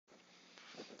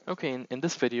Okay, in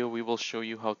this video we will show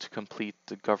you how to complete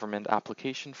the government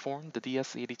application form, the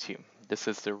DS-82. This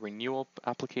is the renewal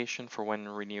application for when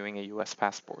renewing a US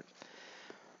passport.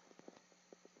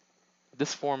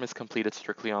 This form is completed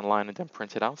strictly online and then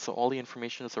printed out, so all the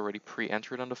information is already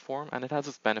pre-entered on the form, and it has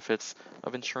its benefits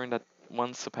of ensuring that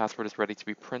once the passport is ready to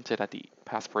be printed at the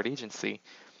passport agency,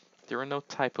 there are no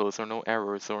typos or no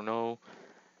errors or no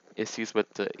issues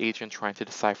with the agent trying to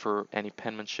decipher any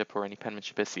penmanship or any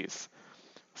penmanship issues.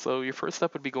 So your first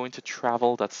step would be going to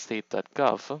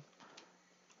travel.state.gov.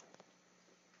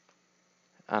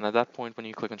 And at that point, when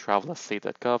you click on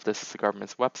travel.state.gov, this is the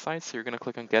government's website. So you're going to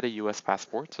click on Get a US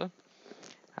Passport.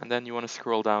 And then you want to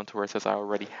scroll down to where it says I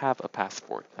already have a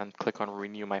passport and click on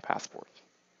Renew My Passport.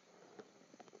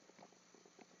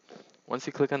 Once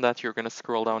you click on that, you're going to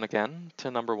scroll down again to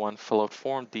number 1, fill out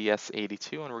form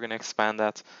DS-82, and we're going to expand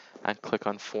that and click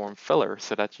on Form Filler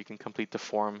so that you can complete the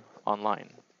form online.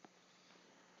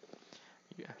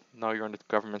 Now you're on the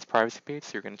government's privacy page,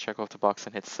 so you're going to check off the box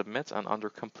and hit submit, and under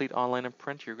complete online and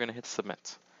print, you're going to hit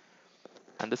submit.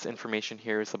 And this information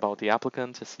here is about the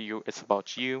applicant, it's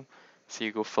about you, so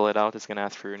you go fill it out. It's going to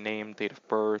ask for your name, date of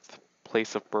birth,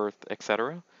 place of birth,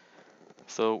 etc.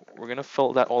 So we're going to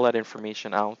fill all that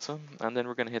information out, and then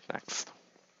we're going to hit next.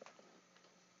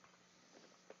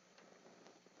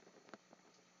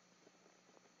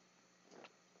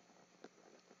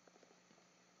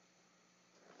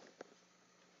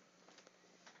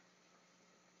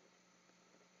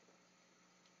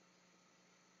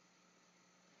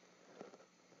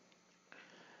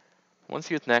 Once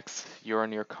you hit next, you're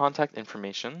on your contact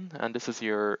information, and this is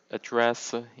your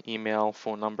address, email,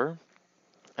 phone number.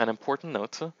 An important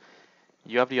note,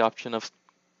 you have the option of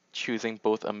choosing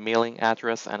both a mailing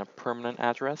address and a permanent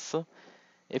address.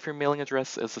 If your mailing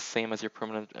address is the same as your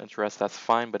permanent address, that's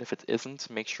fine, but if it isn't,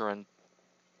 make sure and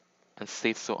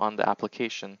state so on the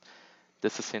application.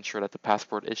 This is to ensure that the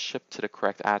passport is shipped to the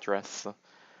correct address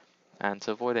and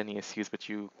to avoid any issues with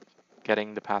you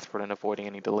getting the passport and avoiding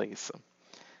any delays.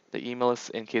 The email is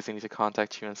in case they need to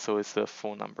contact you, and so is the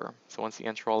phone number. So once you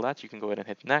enter all that, you can go ahead and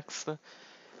hit next,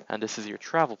 and this is your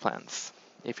travel plans.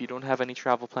 If you don't have any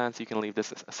travel plans, you can leave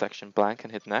this section blank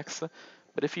and hit next,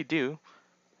 but if you do,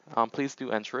 please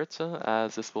do enter it,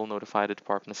 as this will notify the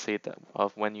Department of State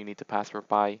of when you need the passport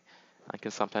by, and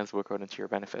can sometimes work out into your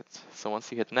benefit. So once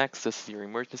you hit next, this is your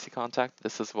emergency contact.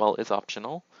 This as well is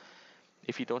optional.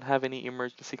 If you don't have any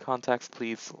emergency contacts,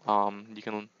 please, you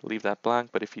can leave that blank,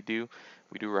 but if you do,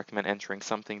 we do recommend entering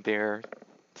something there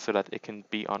so that it can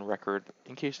be on record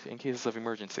in cases of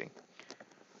emergency.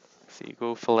 So you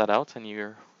go fill that out and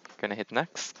you're going to hit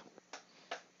next.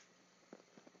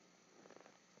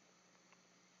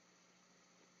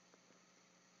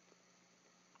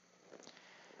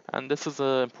 And this is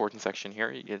an important section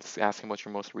here. It's asking about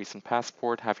your most recent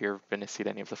passport. Have you ever been issued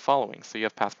any of the following? So you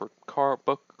have passport,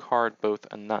 book, card, both,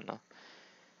 and none.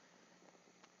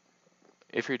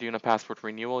 If you're doing a passport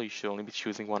renewal, you should only be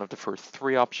choosing one of the first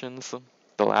 3 options.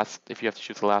 If you have to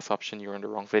choose the last option, you're in the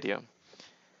wrong video.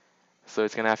 So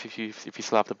it's going to ask if you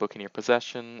still have the book in your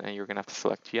possession, and you're going to have to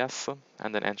select yes,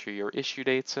 and then enter your issue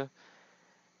date,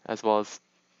 as well as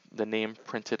the name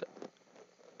printed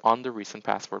on the recent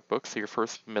passport book, so your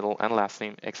first, middle, and last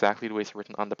name exactly the way it's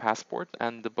written on the passport,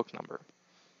 and the book number.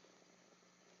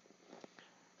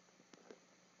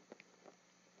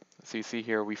 So you see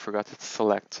here we forgot to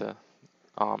select an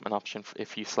option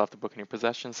if you still have the book in your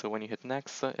possession, so when you hit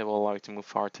next, it will allow you to move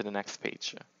forward to the next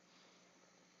page.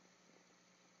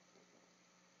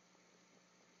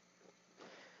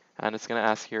 And it's going to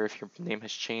ask here if your name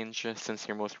has changed since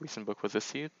your most recent book was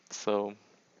issued, so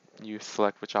you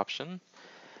select which option.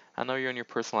 And now you're in your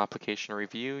personal application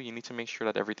review. You need to make sure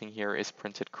that everything here is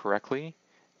printed correctly.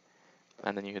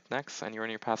 And then you hit next, and you're in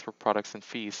your passport products and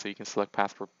fees. So you can select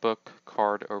passport book,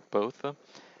 card, or both.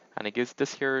 And it gives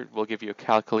this here will give you a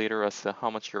calculator as to how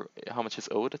much is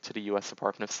owed to the U.S.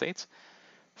 Department of State.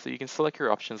 So you can select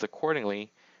your options accordingly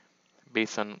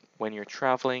based on when you're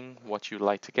traveling, what you'd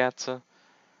like to get.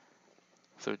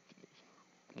 So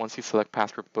once you select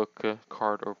passport book,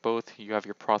 card, or both, you have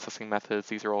your processing methods.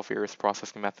 These are all various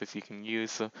processing methods you can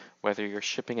use, whether you're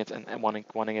shipping it and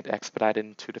wanting it expedited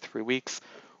in 2 to 3 weeks,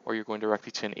 or you're going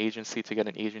directly to an agency to get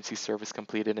an agency service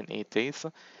completed in 8 days.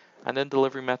 And then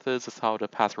delivery methods is how the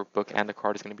passport book and the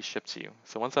card is going to be shipped to you.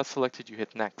 So once that's selected, you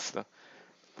hit next.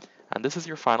 And this is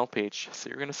your final page. So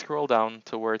you're going to scroll down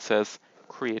to where it says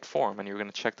create form, and you're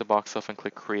going to check the box off and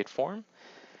click create form.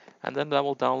 And then that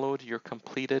will download your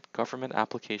completed government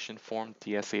application form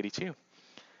DS-82.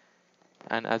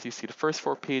 And as you see, the first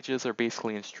 4 pages are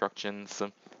basically instructions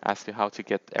as to how to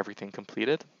get everything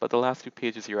completed, but the last 2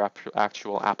 pages are your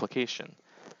actual application.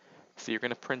 So you're going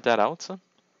to print that out.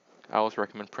 I always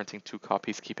recommend printing 2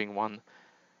 copies, keeping one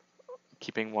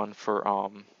for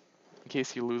in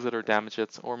case you lose it or damage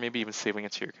it, or maybe even saving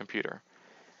it to your computer.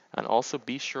 And also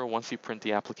be sure once you print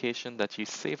the application that you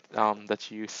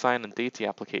sign and date the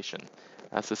application,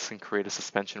 as this can create a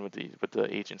suspension with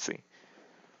the agency.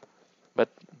 But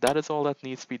that is all that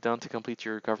needs to be done to complete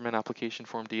your government application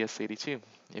form DS-82.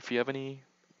 If you have any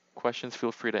questions,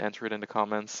 feel free to enter it in the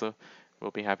comments.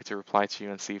 We'll be happy to reply to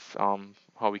you and see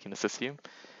how we can assist you.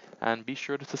 And be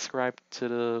sure to subscribe to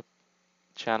the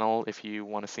channel if you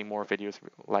want to see more videos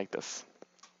like this.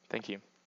 Thank you.